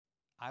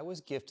I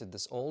was gifted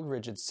this old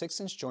Ridgid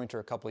 6-inch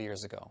jointer a couple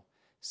years ago.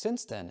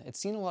 Since then, it's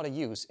seen a lot of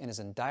use and is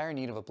in dire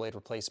need of a blade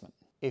replacement.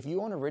 If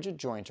you own a Ridgid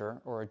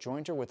jointer or a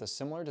jointer with a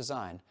similar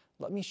design,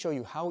 let me show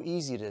you how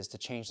easy it is to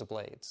change the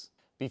blades.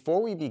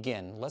 Before we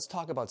begin, let's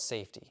talk about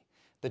safety.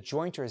 The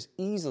jointer is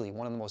easily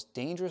one of the most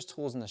dangerous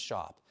tools in the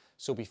shop,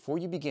 so before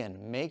you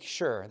begin, make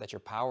sure that your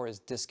power is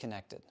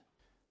disconnected.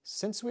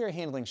 Since we are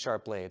handling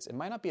sharp blades, it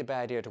might not be a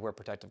bad idea to wear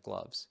protective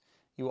gloves.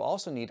 You will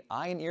also need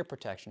eye and ear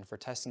protection for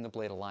testing the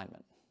blade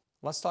alignment.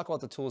 Let's talk about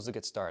the tools to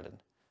get started.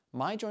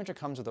 My jointer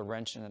comes with a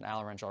wrench and an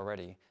Allen wrench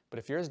already, but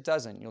if yours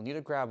doesn't, you'll need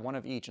to grab one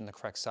of each in the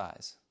correct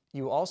size.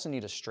 You will also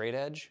need a straight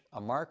edge, a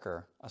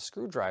marker, a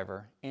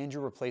screwdriver, and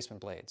your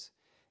replacement blades.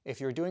 If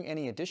you're doing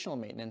any additional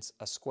maintenance,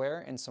 a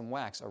square and some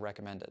wax are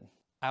recommended.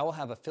 I will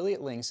have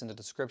affiliate links in the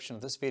description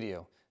of this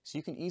video so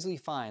you can easily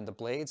find the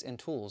blades and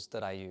tools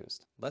that I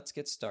used. Let's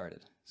get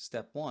started.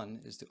 Step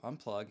 1 is to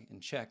unplug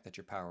and check that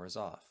your power is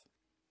off.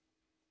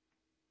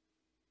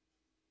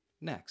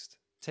 Next,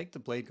 take the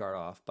blade guard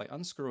off by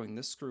unscrewing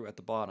this screw at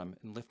the bottom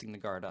and lifting the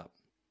guard up.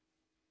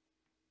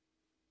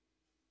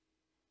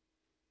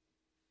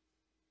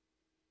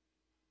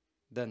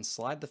 Then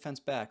slide the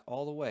fence back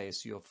all the way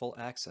so you have full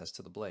access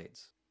to the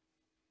blades.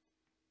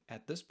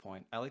 At this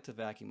point, I like to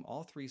vacuum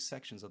all 3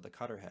 sections of the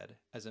cutter head,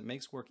 as it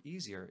makes work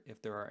easier if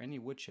there are any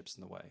wood chips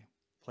in the way.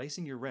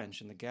 Placing your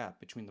wrench in the gap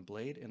between the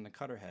blade and the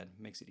cutter head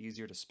makes it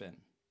easier to spin.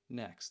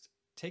 Next,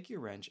 take your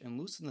wrench and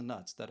loosen the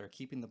nuts that are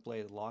keeping the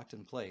blade locked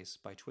in place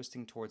by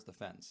twisting towards the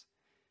fence.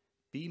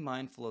 Be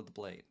mindful of the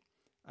blade.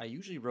 I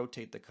usually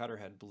rotate the cutter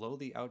head below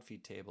the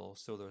outfeed table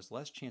so there's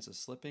less chance of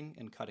slipping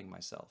and cutting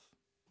myself.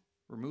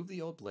 Remove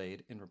the old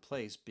blade and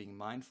replace, being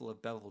mindful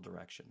of bevel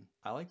direction.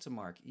 I like to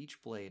mark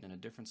each blade in a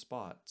different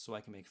spot so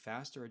I can make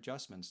faster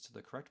adjustments to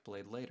the correct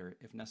blade later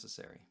if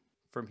necessary.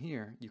 From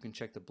here, you can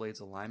check the blade's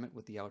alignment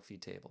with the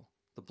outfeed table.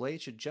 The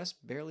blade should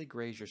just barely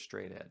graze your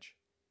straight edge.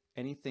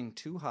 Anything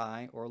too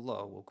high or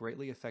low will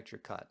greatly affect your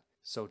cut,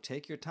 so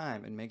take your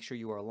time and make sure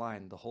you are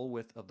aligned the whole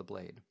width of the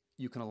blade.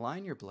 You can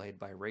align your blade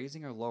by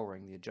raising or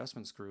lowering the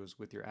adjustment screws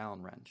with your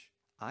Allen wrench.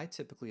 I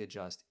typically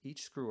adjust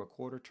each screw a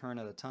quarter turn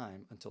at a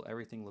time until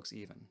everything looks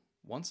even.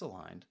 Once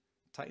aligned,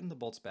 tighten the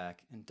bolts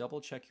back and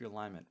double check your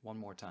alignment one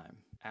more time.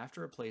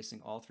 After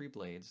replacing all 3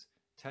 blades,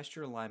 test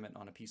your alignment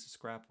on a piece of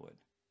scrap wood.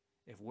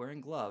 If wearing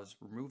gloves,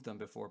 remove them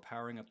before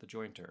powering up the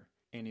jointer,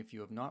 and if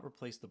you have not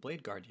replaced the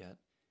blade guard yet,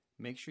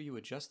 make sure you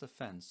adjust the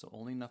fence so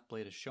only enough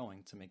blade is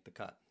showing to make the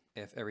cut.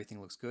 If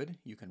everything looks good,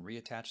 you can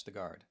reattach the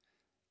guard.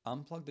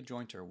 Unplug the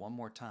jointer one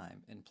more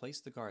time and place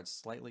the guard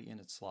slightly in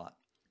its slot.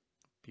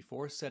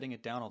 Before setting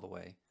it down all the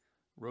way,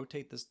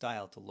 rotate this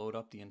dial to load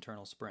up the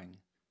internal spring.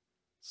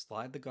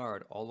 Slide the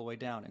guard all the way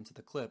down into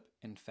the clip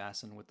and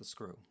fasten with the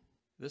screw.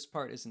 This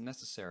part isn't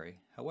necessary,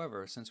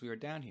 however, since we are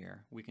down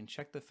here, we can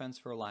check the fence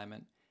for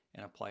alignment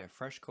and apply a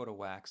fresh coat of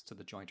wax to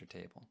the jointer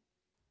table.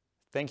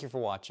 Thank you for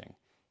watching.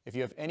 If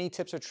you have any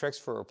tips or tricks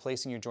for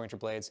replacing your jointer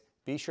blades,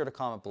 be sure to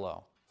comment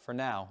below. For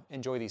now,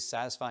 enjoy these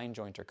satisfying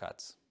jointer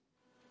cuts.